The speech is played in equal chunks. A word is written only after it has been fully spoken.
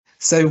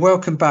So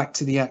welcome back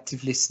to The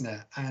Active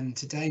Listener, and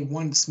today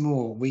once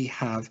more we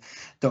have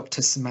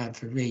Dr.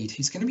 Samantha Read,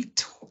 who's going to be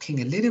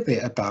talking a little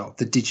bit about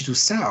the digital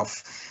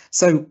self.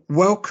 So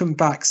welcome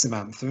back,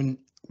 Samantha, and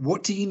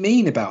what do you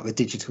mean about the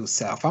digital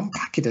self?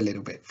 Unpack it a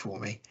little bit for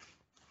me.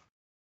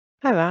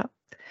 Hi, Matt.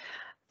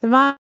 So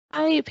my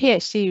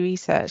PhD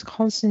research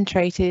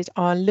concentrated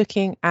on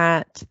looking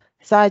at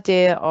this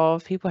idea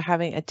of people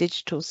having a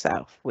digital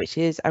self, which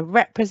is a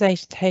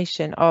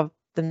representation of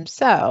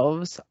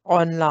themselves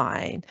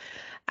online.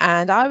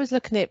 And I was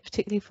looking at it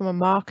particularly from a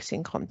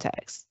marketing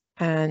context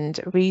and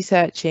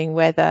researching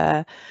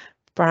whether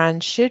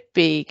brands should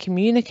be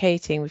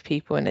communicating with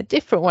people in a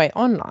different way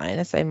online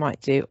as they might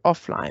do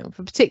offline, with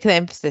a particular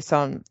emphasis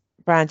on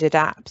branded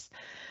apps.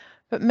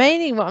 But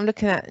mainly what I'm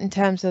looking at in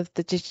terms of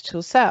the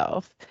digital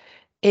self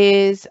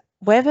is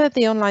whether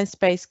the online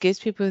space gives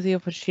people the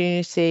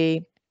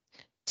opportunity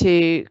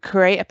to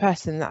create a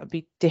person that would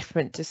be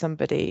different to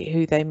somebody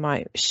who they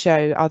might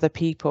show other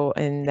people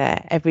in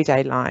their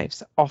everyday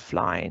lives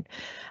offline.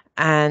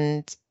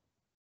 And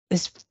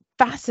this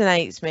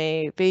fascinates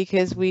me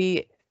because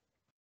we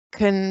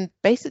can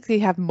basically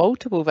have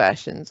multiple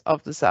versions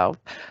of the self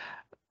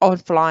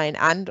offline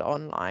and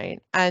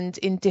online and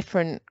in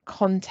different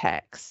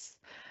contexts.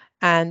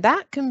 And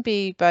that can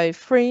be both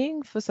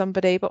freeing for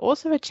somebody, but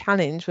also a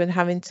challenge when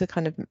having to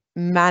kind of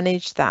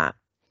manage that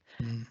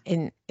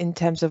in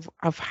terms of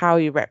how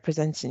you're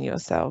representing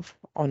yourself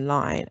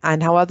online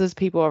and how others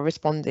people are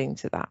responding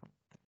to that.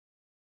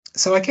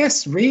 So I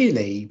guess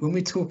really when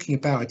we're talking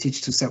about a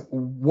digital self,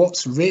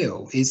 what's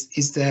real?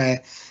 Is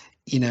there,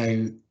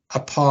 a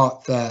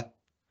part that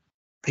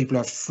people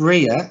are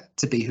freer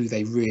to be who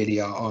they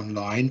really are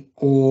online,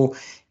 or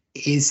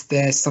is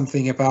there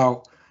something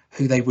about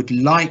who they would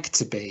like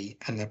to be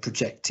and they're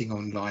projecting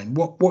online?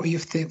 What are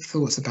your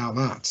thoughts about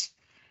that?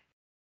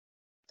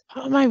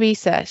 Part of my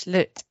research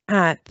looked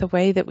at the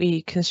way that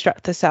we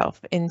construct the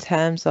self in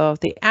terms of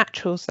the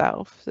actual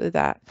self, so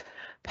that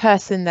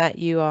person that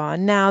you are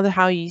now,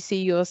 how you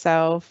see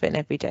yourself in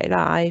everyday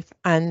life,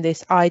 and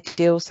this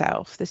ideal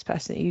self, this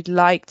person that you'd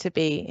like to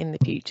be in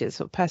the future,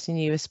 sort of person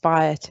you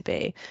aspire to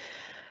be.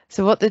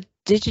 So what the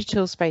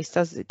digital space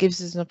does is it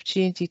gives us an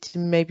opportunity to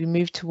maybe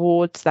move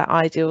towards that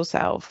ideal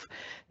self,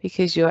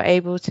 because you're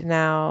able to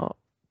now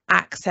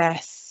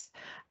access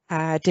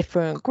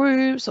different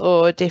groups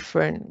or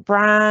different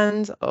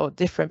brands or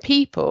different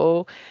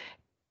people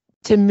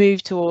to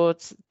move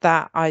towards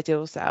that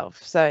ideal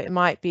self. So it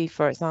might be,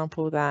 for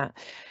example, that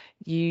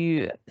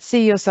you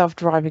see yourself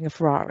driving a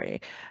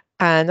Ferrari,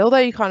 and although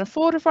you can't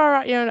afford a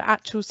Ferrari, your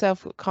actual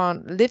self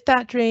can't live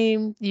that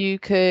dream, you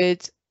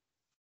could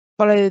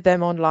follow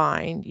them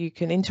online, you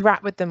can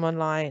interact with them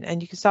online,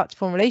 and you can start to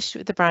form a relationship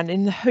with the brand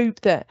in the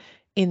hope that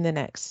in the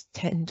next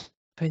 10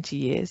 20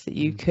 years that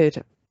you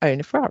could own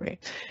a Ferrari.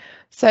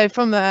 So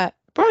from a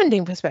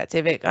branding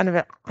perspective, it kind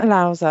of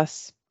allows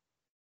us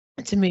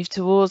to move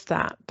towards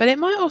that. But it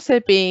might also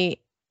be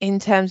in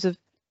terms of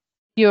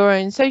your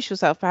own social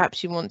self.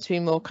 Perhaps you want to be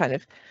more kind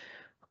of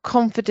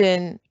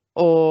confident,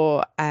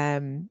 or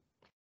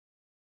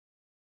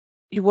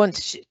you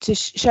want to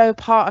show a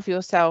part of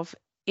yourself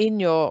in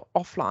your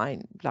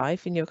offline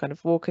life, in your kind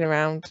of walking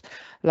around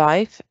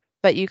life,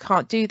 but you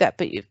can't do that.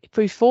 But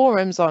through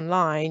forums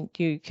online,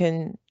 you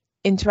can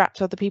interact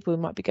with other people who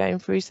might be going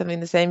through something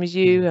the same as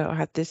you, or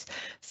had this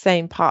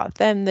same part of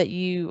them that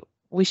you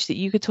wish that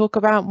you could talk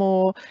about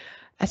more.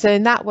 And so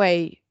in that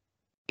way,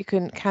 you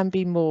can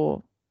be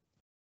more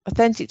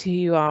authentic to who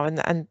you are,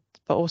 and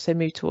but also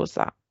move towards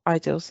that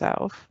ideal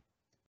self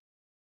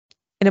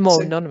in a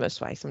more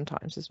anonymous way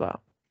sometimes as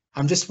well.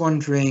 I'm just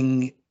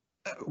wondering,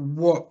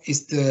 what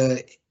is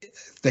the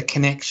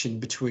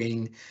connection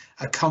between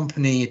a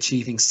company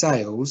achieving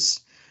sales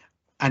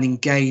and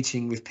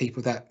engaging with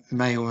people that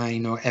may or may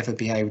not ever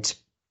be able to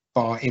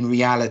in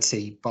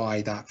reality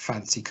buy that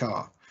fancy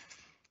car?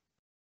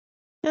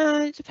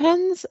 It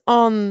depends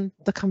on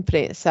the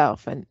company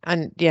itself and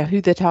yeah,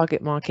 who the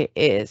target market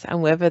is,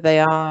 and whether they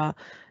are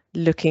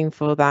looking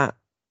for that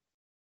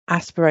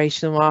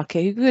aspirational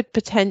market who could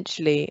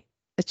potentially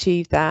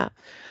achieve that,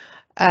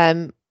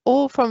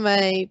 or from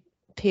a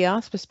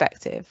PR's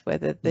perspective,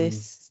 whether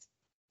this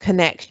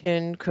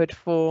connection could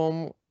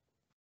form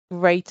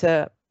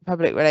greater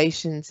public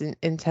relations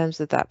in terms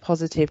of that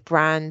positive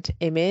brand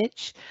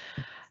image.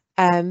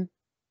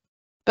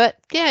 But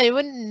yeah, it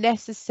wouldn't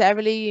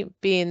necessarily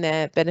be in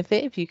their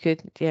benefit if you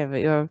could, yeah,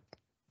 but you're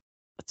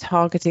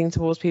targeting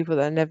towards people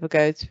that are never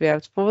going to be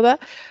able to afford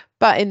that.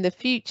 But in the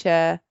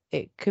future,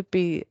 they could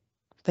be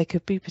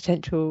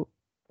potential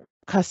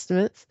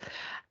customers,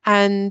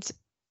 and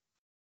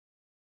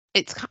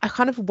it's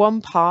kind of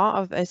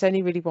it's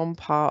only really one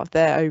part of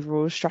their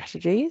overall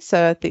strategy.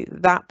 So I think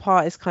that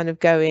part is kind of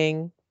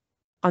going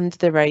under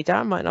the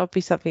radar. It might not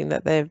be something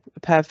that they're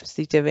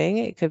purposely doing.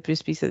 It could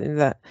just be something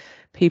that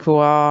people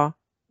are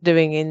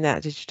doing in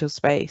that digital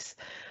space.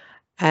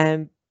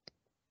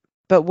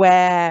 But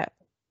where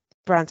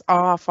brands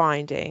are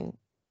finding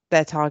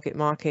their target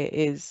market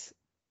is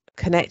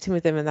connecting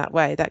with them in that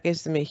way, that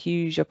gives them a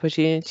huge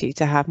opportunity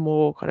to have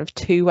more kind of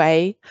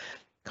two-way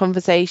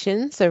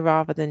conversation. So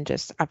rather than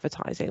just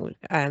advertising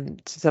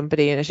to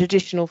somebody in a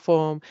traditional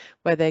form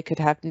where they could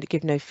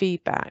give no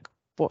feedback,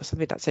 what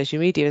something that social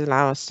media is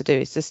allowing us to do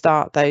is to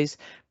start those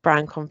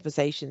brand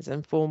conversations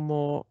and form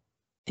more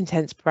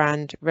intense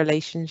brand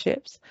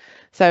relationships.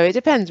 So it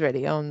depends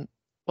really on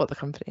what the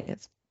company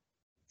is.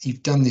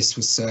 You've done this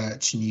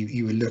research and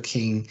you were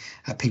looking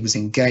at people's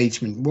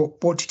engagement.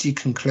 What did you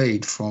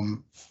conclude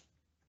from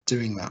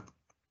doing that?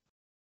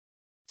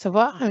 So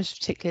what I was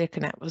particularly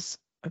looking at was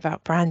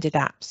about branded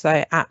apps.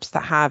 So apps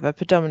that have a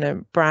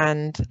predominant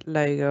brand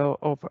logo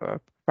or a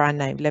brand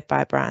name led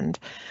by a brand.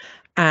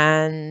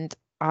 And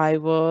I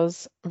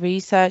was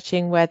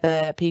researching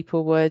whether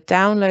people were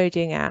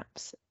downloading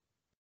apps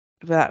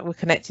that were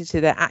connected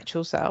to their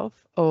actual self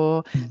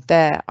or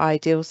their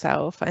ideal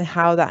self, and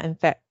how that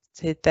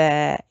affected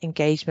their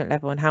engagement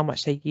level and how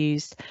much they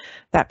used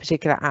that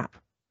particular app.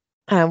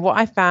 And what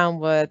I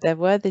found were there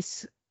were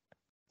this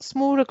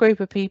smaller group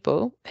of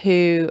people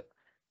who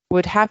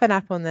would have an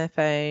app on their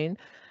phone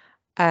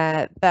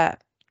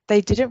that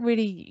they didn't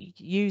really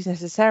use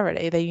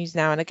necessarily. They use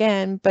now and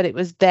again, but it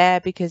was there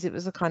because it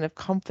was a kind of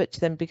comfort to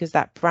them because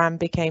that brand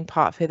became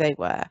part of who they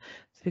were.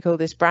 So we call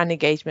this brand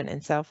engagement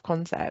and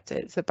self-concept.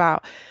 It's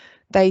about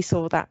they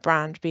saw that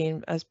brand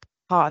being as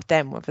part of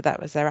them, whether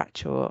that was their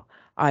actual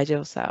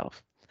ideal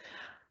self.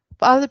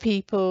 But other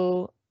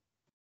people,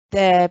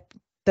 the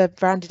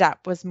branded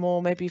app was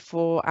more maybe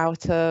for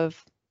out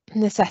of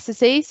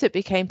necessity, so it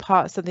became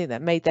part of something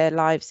that made their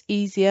lives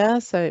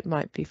easier. So it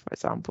might be, for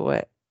example,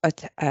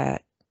 a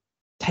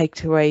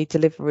takeaway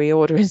delivery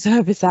ordering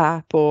service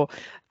app or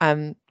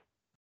a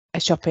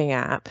shopping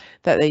app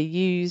that they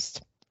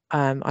used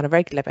on a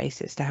regular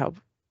basis to help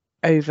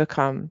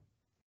overcome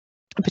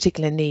a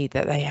particular need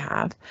that they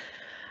have.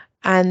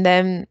 And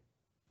then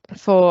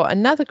for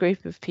another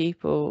group of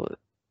people,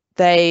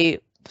 they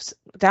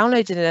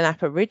downloaded an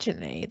app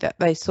originally that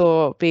they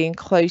saw being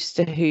close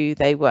to who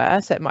they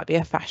were. So it might be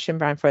a fashion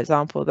brand, for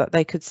example, that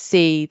they could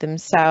see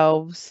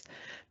themselves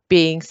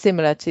being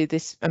similar to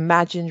this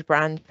imagined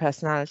brand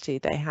personality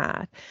they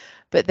had.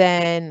 But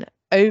then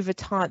over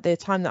time, the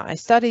time that I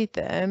studied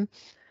them,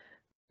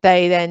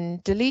 they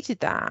then deleted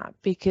that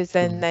because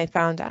then they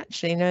found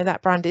actually, no,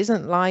 that brand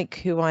isn't like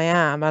who I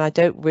am and I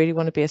don't really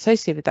want to be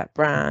associated with that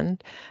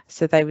brand.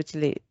 So they would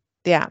delete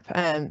the app.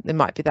 There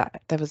might be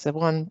that there was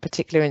one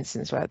particular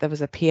instance where there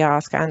was a PR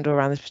scandal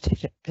around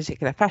this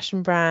particular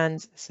fashion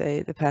brand.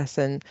 So the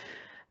person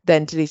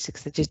then deleted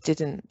because they just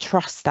didn't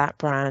trust that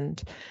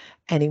brand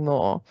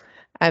anymore.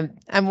 And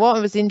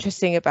what was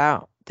interesting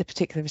about the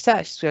particular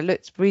research is the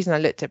reason I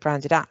looked at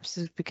branded apps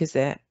is because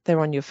they're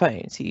on your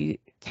phone. So you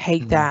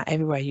take that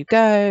everywhere you go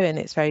and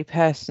it's very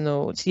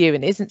personal to you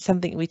and isn't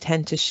something we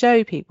tend to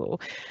show people.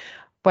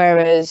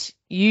 Whereas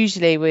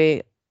usually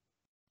we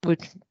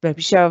would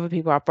maybe show other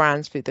people our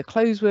brands through the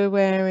clothes we're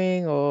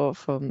wearing or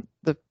from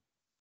the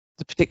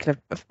particular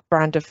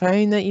brand of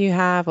phone that you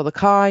have or the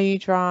car you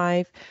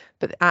drive,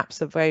 but the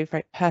apps are very,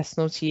 very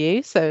personal to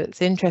you. So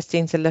it's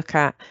interesting to look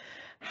at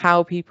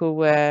how people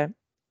were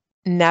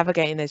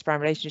navigating those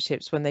brand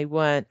relationships when they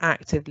weren't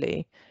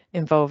actively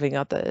involving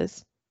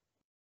others.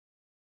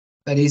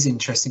 That is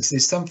interesting. So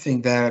there's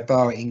something there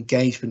about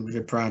engagement with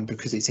a brand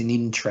because it's an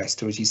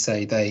interest, or as you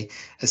say, they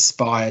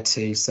aspire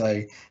to.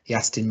 So the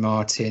Aston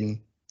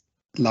Martin,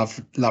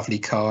 lovely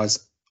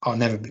cars. I'm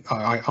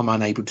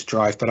unable to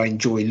drive, but I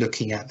enjoy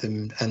looking at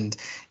them and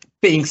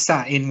being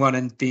sat in one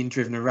and being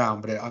driven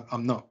around, but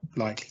I'm not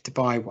likely to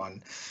buy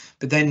one.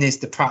 But then there's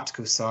the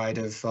practical side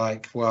of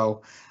like,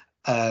 well,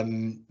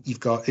 you've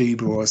got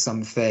Uber or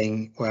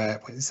something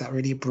where is that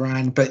really a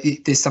brand, but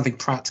there's something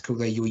practical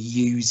there. You're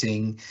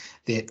using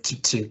it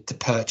to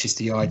purchase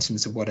the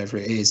items or whatever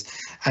it is.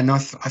 And I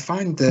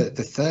find the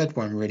third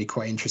one really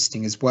quite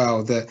interesting as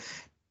well, that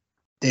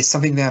there's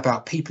something there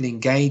about people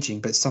engaging,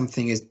 but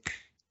something is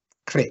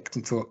clicked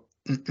and thought,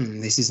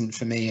 this isn't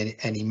for me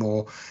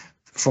anymore.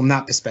 From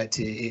that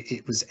perspective,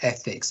 it was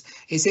ethics.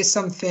 Is there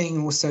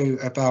something also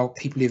about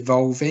people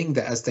evolving,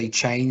 that as they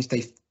change,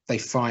 they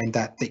find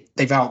that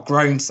they've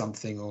outgrown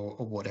something or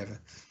whatever?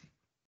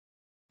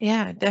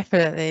 Yeah,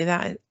 definitely.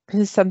 That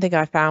is something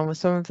I found with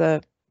some of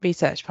the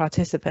research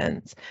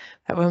participants,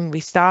 that when we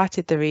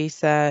started the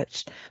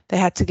research, they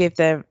had to give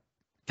their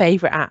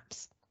favorite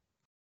apps.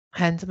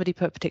 And somebody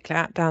put a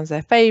particular app down as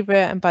their favorite,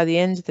 and by the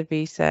end of the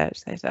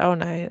research, they said, "Oh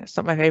no, that's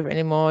not my favorite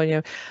anymore."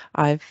 You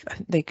know,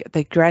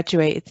 they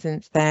graduated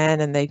since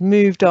then, and they've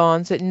moved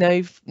on, so it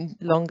no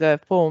longer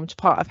formed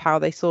part of how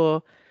they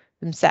saw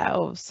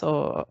themselves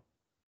or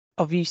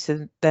of use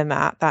of them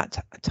at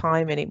that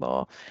time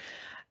anymore.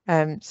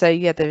 So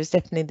yeah, there is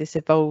definitely this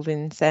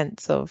evolving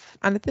sense of,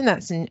 and I think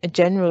that's in a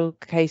general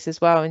case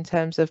as well in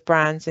terms of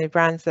brands. You know,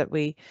 brands that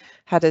we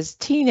had as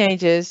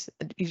teenagers,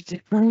 you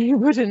probably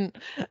wouldn't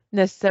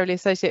necessarily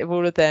associate with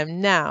all of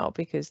them now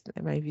because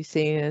they may be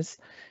seen as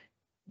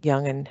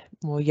young and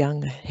more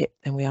young hip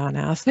than we are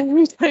now, so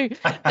we don't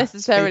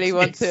necessarily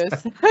want to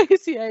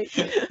associate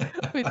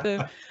with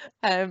them.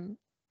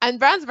 And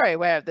brands are very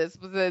aware of this,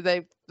 so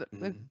they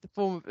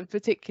form a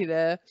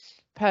particular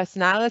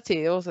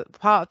personality. Also,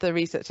 part of the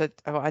research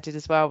I did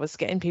as well was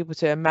getting people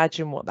to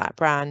imagine what that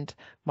brand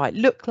might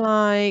look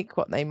like,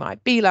 what they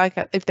might be like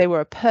if they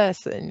were a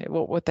person.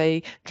 What would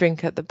they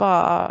drink at the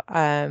bar?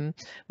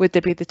 Would they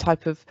be the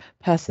type of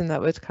person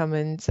that would come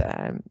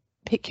and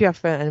pick you up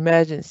for an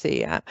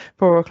emergency at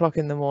 4 o'clock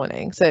in the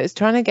morning? So it's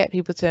trying to get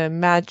people to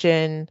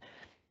imagine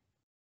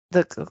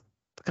the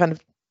kind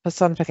of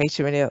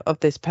personification really of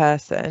this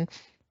person,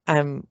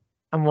 and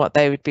what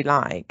they would be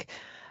like.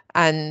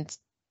 And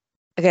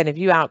again, if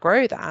you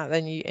outgrow that,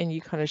 then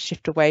you kind of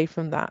shift away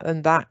from that,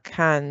 and that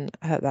can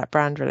hurt that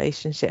brand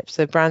relationship.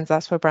 So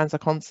that's where brands are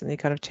constantly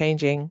kind of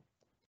changing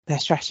their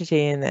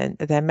strategy and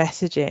their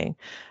messaging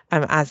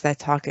as their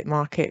target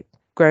market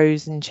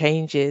grows and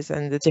changes,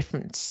 and the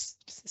different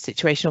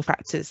situational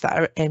factors that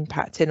are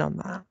impacting on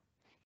that.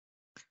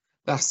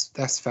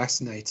 That's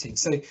fascinating.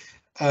 So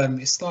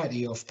it's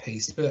slightly off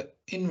piece, but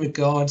in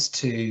regards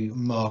to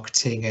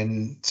marketing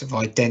and sort of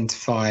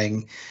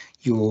identifying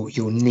your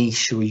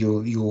niche or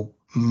your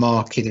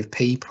market of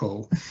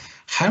people,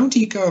 how do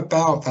you go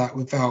about that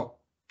without,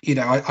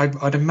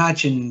 I'd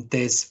imagine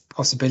there's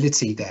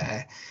possibility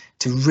there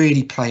to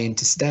really play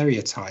into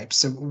stereotypes.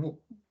 So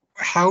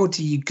how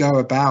do you go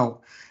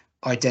about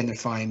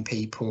identifying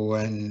people,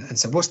 and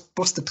so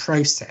what's the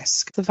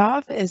process? The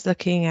part of it is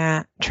looking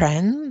at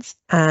trends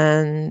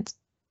and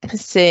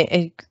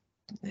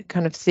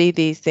see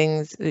these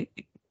things.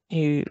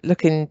 You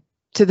look into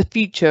the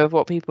future of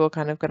what people are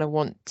kind of going to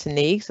want to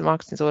need. So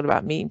marketing is all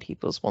about meeting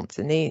people's wants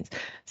and needs.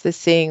 So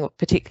seeing what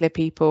particular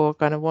people are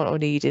going to want or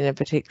need in a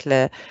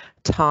particular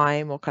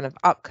time, or kind of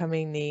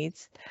upcoming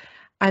needs.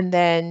 And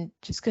then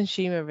just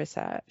consumer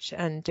research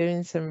and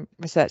doing some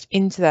research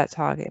into that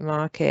target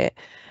market.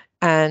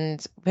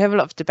 And we have a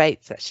lot of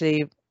debates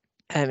actually.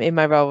 In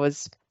my role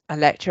as a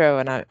lecturer,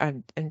 and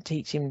I'm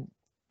teaching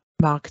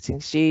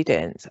marketing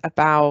students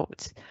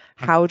about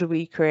how do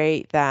we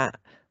create that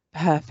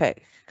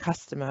perfect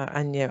customer,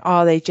 and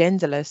are they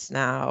genderless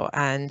now,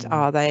 and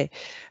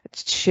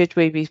should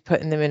we be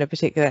putting them in a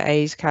particular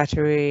age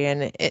category?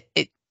 And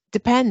it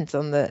depends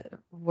on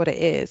what it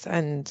is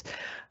and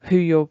who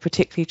you're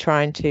particularly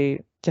trying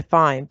to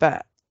define,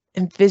 but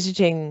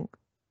envisaging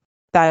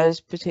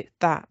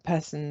that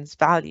person's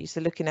values.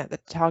 So looking at the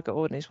target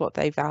audience, what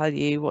they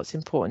value, what's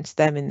important to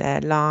them in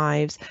their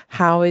lives,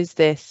 how is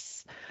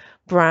this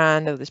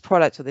brand or this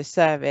product or this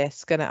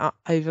service going to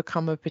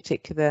overcome a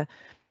particular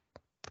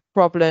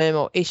problem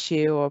or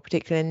issue or a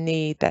particular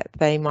need that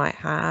they might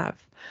have.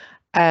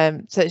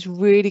 So it's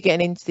really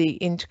getting into the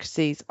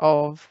intricacies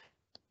of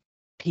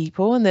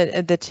people and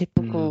the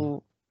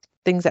typical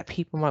things that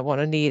people might want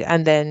to need,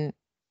 and then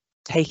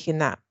taking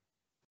that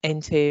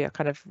into a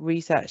kind of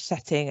research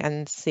setting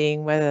and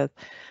seeing whether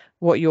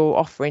what you're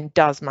offering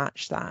does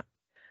match that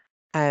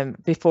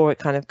before it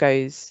kind of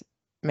goes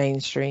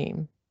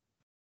mainstream.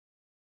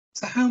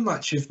 So how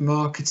much of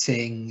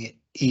marketing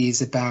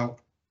is about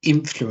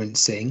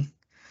influencing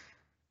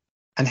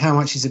and how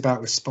much is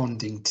about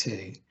responding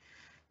to?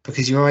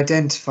 Because you're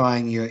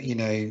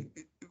identifying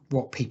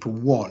what people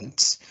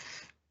want,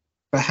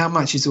 but how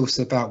much is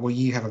also about, well,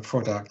 you have a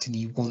product and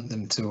you want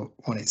them to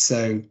want it,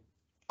 so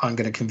I'm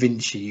going to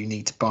convince you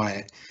need to buy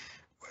it.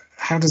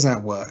 How does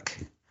that work?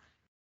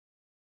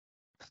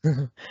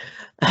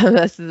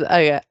 This is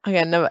again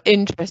another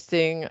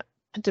interesting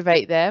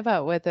debate there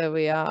about whether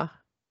we are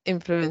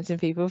influencing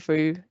people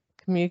through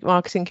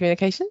marketing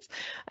communications,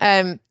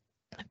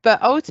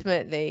 but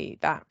ultimately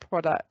that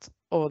product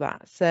or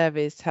that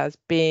service has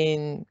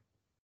been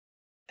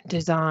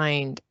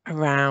designed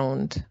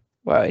around,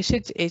 well, it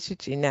should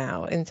do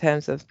now in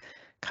terms of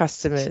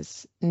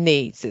customers'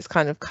 needs. It's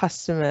kind of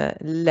customer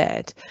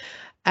led,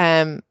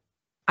 and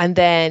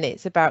then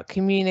it's about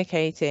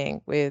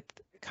communicating with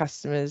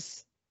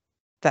customers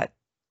that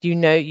you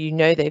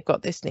know they've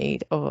got this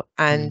need,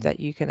 and that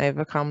you can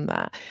overcome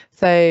that.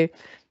 So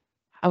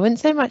I wouldn't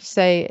so much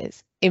say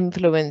it's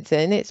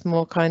influencing, it's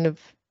more kind of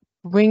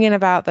bringing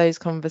about those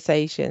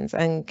conversations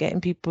and getting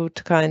people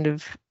to kind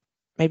of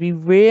maybe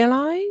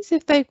realize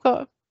if they've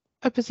got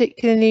a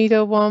particular need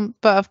or want.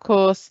 But of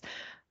course,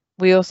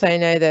 we also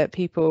know that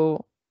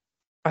people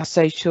are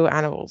social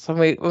animals, and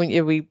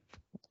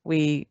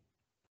we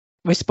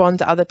respond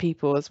to other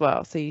people as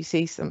well. So you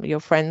see your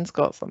friends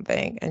got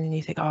something and then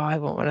you think, oh, I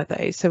want one of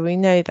those. So we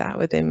know that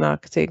within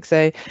marketing.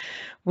 So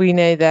we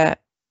know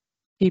that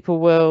people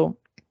will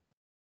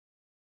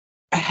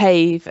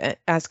behave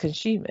as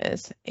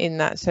consumers in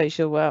that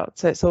social world.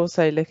 So it's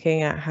also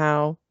looking at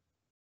how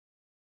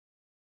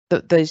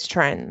those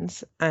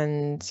trends,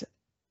 and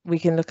we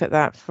can look at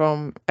that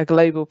from a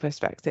global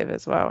perspective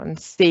as well and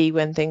see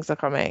when things are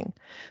coming.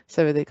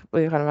 So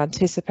we kind of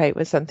anticipate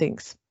when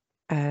something's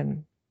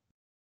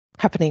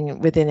happening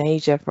within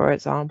Asia, for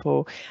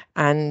example,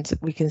 and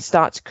we can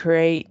start to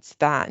create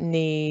that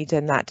need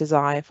and that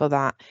desire for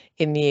that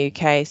in the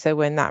UK. So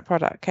when that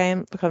product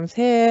becomes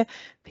here,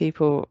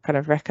 people kind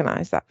of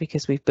recognise that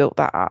because we've built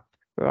that up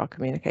through our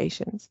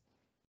communications.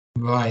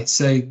 Right.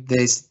 So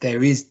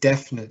there is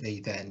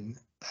definitely then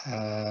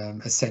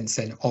a sense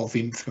then of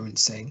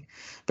influencing,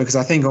 because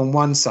I think on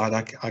one side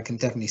I can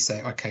definitely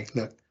say, okay,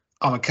 look,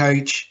 I'm a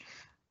coach,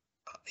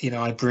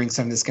 I bring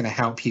something that's going to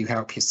help you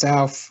help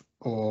yourself,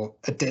 or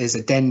as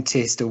a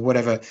dentist or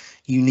whatever,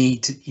 you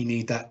need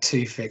that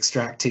tooth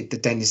extracted, the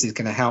dentist is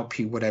going to help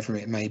you, whatever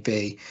it may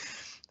be.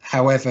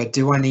 However,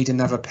 do I need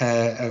another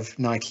pair of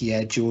Nike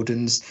Air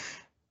Jordans?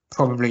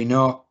 Probably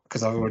not,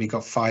 because I've already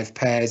got 5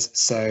 pairs.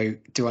 So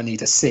do I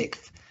need a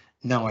 6th?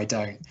 No, I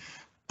don't.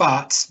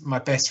 But my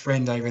best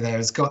friend over there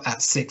has got that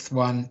 6th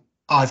one.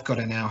 I've got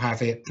to now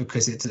have it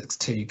because it looks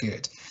too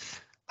good.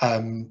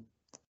 Do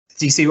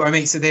you see what I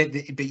mean? So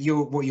but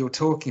what you're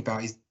talking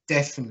about is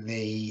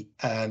definitely,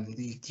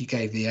 you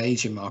gave the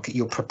Asian market,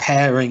 you're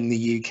preparing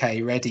the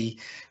UK ready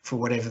for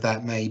whatever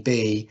that may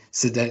be,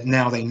 so that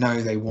now they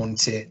know they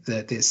want it.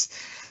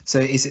 So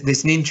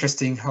there's an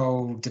interesting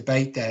whole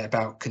debate there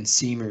about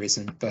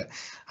consumerism, but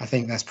I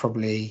think that's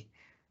probably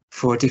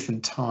for a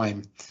different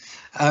time.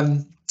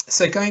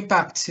 So going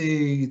back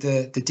to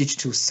the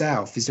digital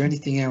self, is there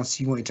anything else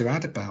you wanted to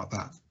add about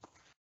that?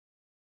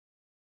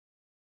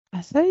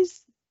 I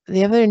suppose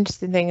the other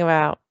interesting thing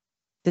about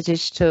the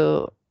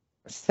digital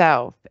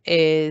self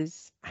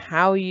is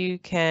how you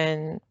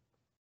can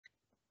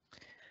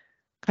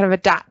kind of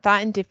adapt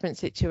that in different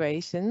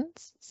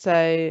situations.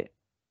 So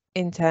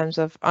in terms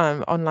of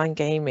online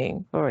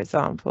gaming, for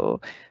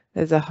example,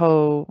 there's a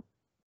whole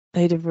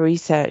load of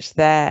research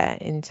there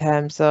in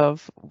terms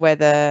of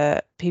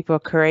whether people are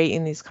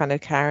creating these kind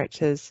of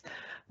characters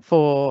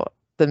for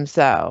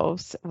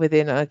themselves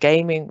within a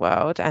gaming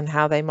world and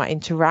how they might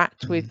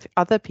interact with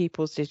other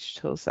people's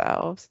digital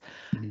selves.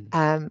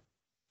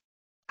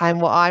 And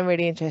what I'm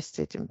really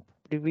interested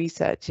in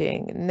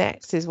researching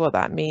next is what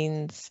that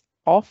means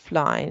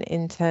offline,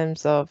 in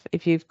terms of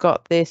if you've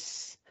got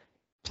this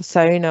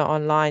persona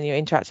online, you're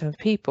interacting with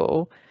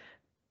people,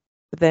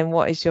 then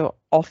what is your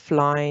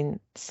offline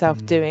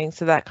self doing?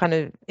 So that kind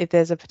of, if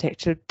there's a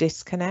particular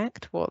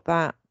disconnect, what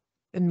that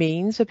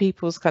means for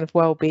people's kind of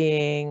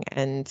well-being,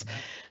 and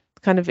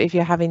kind of if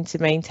you're having to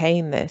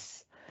maintain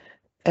this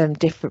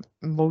different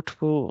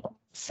multiple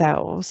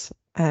selves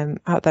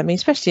out there. I mean,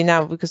 especially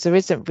now, because there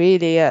isn't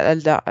really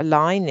a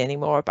line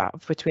anymore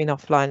between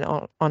offline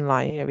and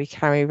online. We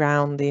carry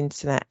around the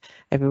internet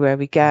everywhere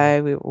we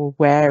go. We're all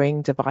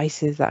wearing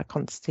devices that are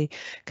constantly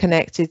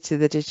connected to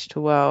the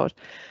digital world.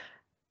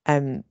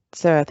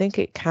 So I think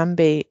it can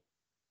be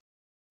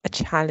a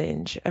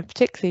challenge,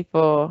 particularly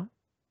for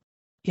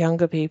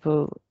younger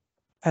people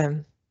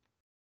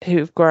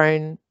who've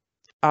grown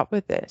up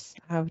with this.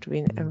 How would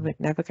we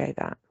navigate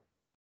that?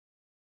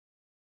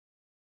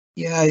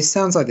 Yeah, it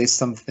sounds like there's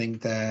something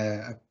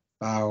there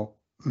about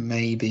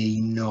maybe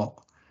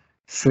not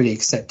fully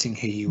accepting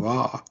who you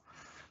are,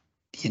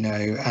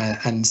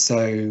 and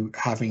so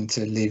having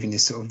to live in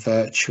this sort of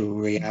virtual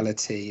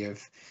reality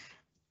of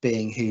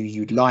being who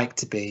you'd like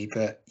to be,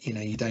 but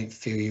you don't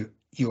feel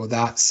you're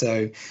that.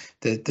 So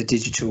the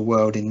digital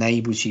world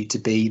enables you to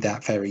be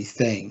that very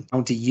thing.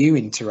 How do you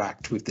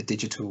interact with the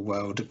digital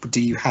world?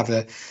 Do you have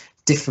a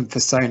different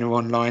persona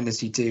online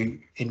as you do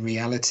in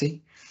reality?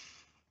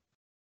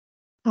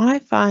 I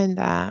find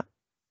that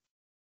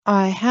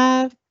I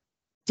have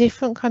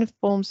different kind of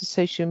forms of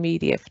social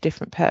media for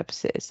different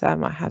purposes. So I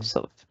might have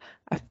sort of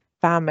a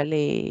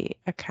family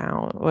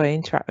account or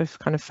interact with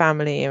kind of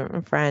family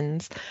and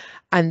friends,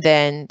 and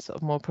then sort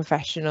of more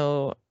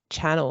professional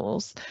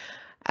channels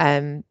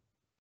where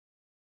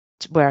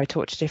I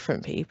talk to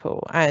different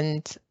people.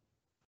 And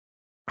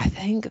I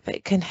think that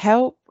it can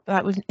help,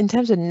 like in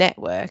terms of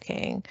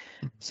networking.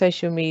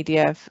 Social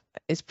media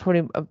is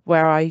probably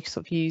where I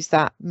sort of use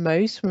that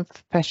most from a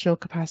professional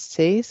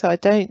capacity. So I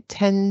don't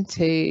tend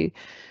to,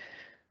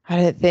 I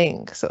don't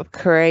think, sort of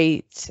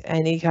create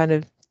any kind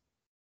of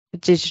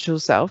digital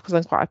self, because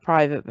I'm quite a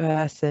private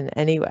person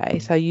anyway.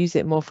 So I use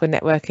it more for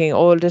networking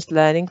or just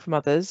learning from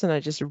others, and I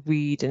just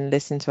read and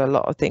listen to a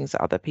lot of things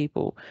that other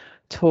people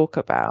talk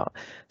about.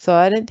 So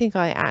I don't think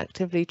I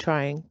actively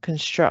try and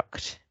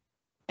construct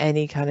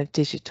any kind of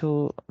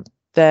digital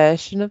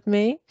version of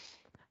me.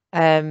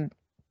 But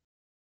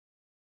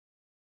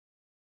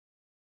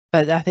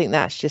I think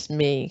that's just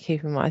me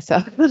keeping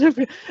myself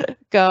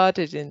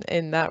guarded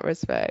in that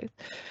respect.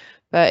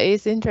 But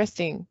it's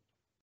interesting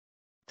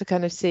to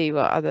kind of see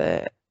what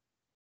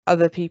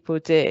other people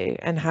do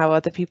and how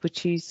other people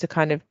choose to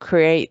kind of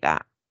create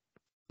that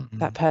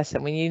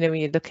person. When when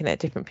you're looking at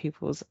different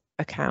people's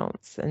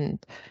accounts, and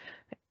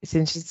it's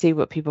interesting to see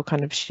what people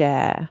kind of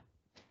share.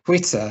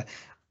 Twitter,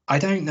 I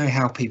don't know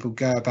how people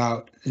go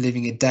about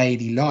living a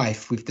daily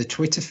life with the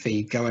Twitter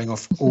feed going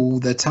off all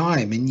the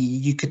time, and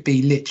you could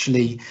be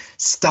literally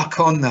stuck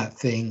on that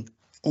thing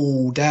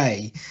all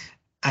day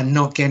and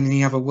not get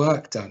any other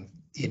work done,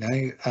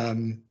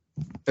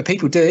 but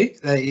people do.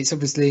 It's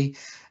obviously,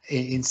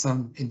 in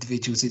some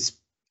individuals,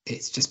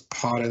 it's just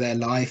part of their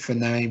life,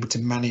 and they're able to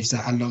manage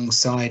that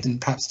alongside, and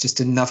perhaps just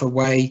another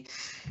way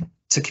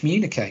to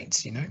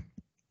communicate,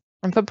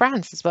 And for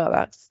brands as well,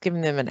 that's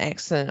giving them an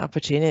excellent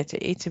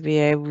opportunity to be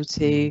able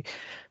to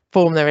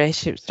form their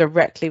relationships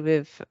directly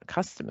with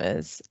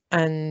customers.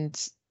 And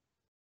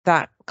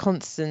that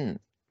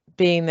constant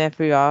being there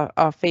through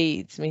our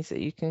feeds means that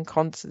you can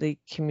constantly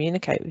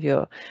communicate with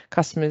your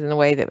customers in a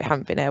way that we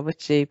haven't been able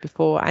to do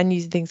before, and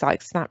using things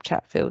like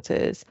Snapchat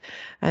filters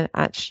and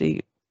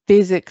actually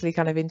physically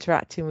kind of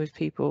interacting with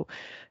people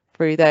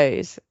through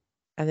those.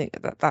 I think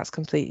that's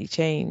completely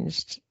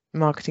changed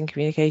marketing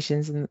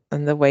communications and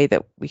the way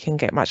that we can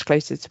get much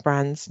closer to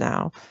brands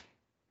now.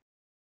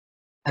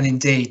 And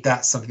indeed,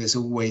 that's something that's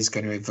always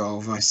going to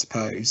evolve, I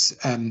suppose.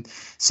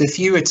 So if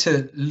you were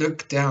to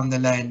look down the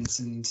lens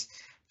and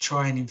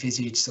try and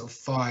envisage sort of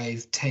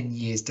 5-10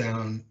 years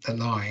down the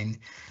line,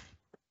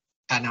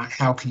 and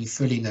how can you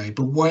fully know,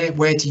 but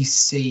where do you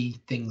see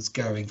things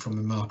going from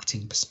a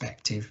marketing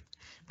perspective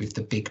with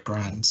the big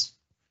brands?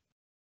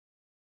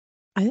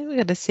 I think we're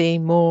going to see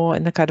more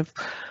in the kind of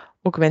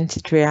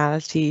augmented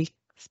reality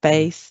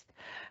space,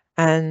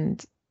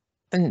 and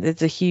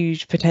there's a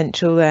huge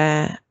potential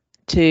there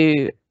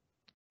to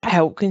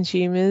help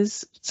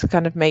consumers to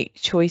kind of make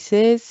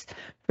choices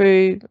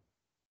through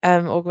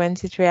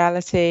augmented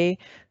reality.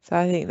 So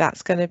I think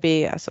that's going to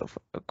be a sort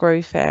of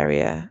growth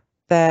area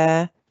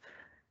there,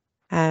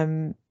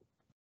 and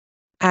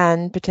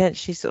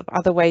potentially sort of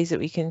other ways that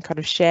we can kind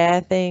of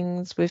share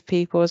things with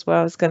people as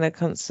well is going to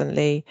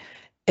constantly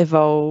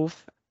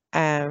evolve.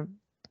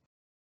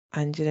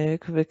 And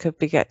we could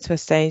get to a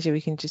stage where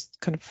we can just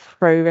kind of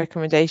throw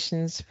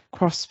recommendations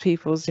across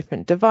people's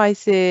different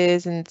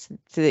devices, and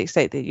to the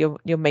extent that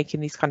you're making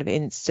these kind of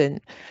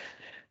instant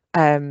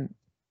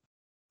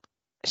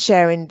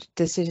sharing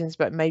decisions,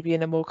 but maybe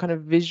in a more kind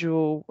of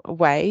visual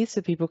way,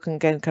 so people can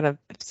kind of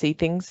see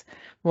things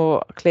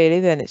more clearly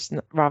than it's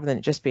not, rather than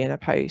it just being a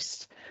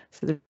post,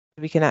 so that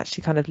we can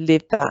actually kind of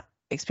live that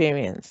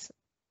experience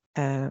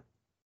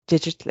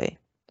digitally.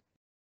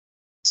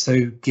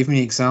 So give me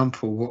an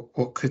example.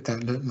 What could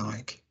that look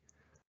like?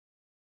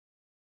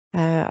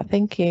 I'm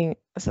thinking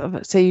sort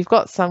of, so you've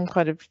got some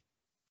kind of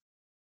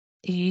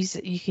you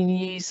can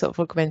use sort of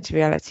augmented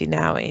reality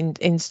now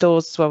in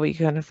stores as well, where you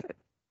kind of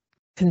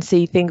can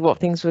see what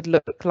things would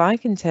look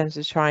like in terms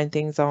of trying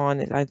things on.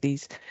 It's like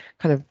these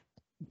kind of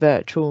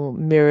virtual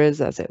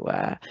mirrors, as it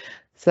were.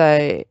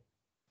 So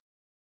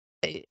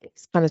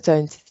it's kind of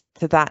going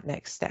to that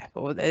next step,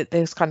 or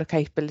there's kind of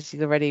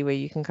capabilities already where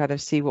you can kind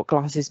of see what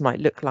glasses might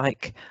look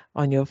like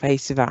on your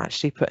face without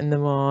actually putting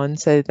them on.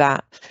 So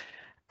that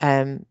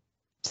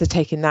so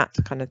taking that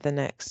to kind of the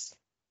next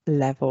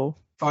level.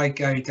 If I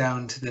go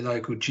down to the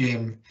local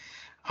gym,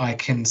 I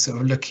can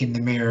sort of look in the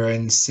mirror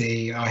and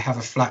see I have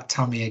a flat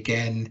tummy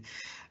again,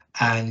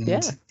 and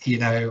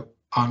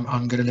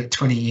I'm going to look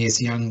 20 years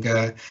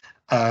younger.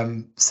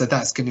 So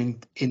that's going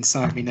to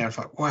incite me now. It's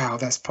like, wow,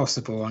 that's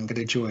possible. I'm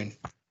going to join.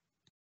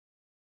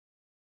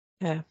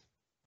 Yeah,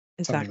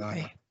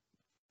 exactly.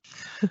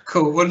 Like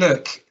cool. Well,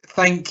 look,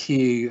 thank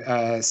you,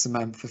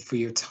 Samantha, for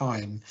your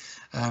time.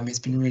 It's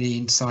been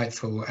really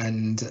insightful,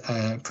 and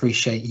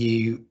appreciate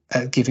you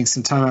giving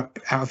some time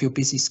out of your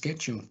busy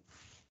schedule.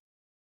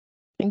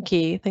 Thank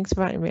you. Thanks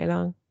for inviting me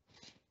along.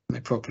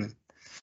 No problem.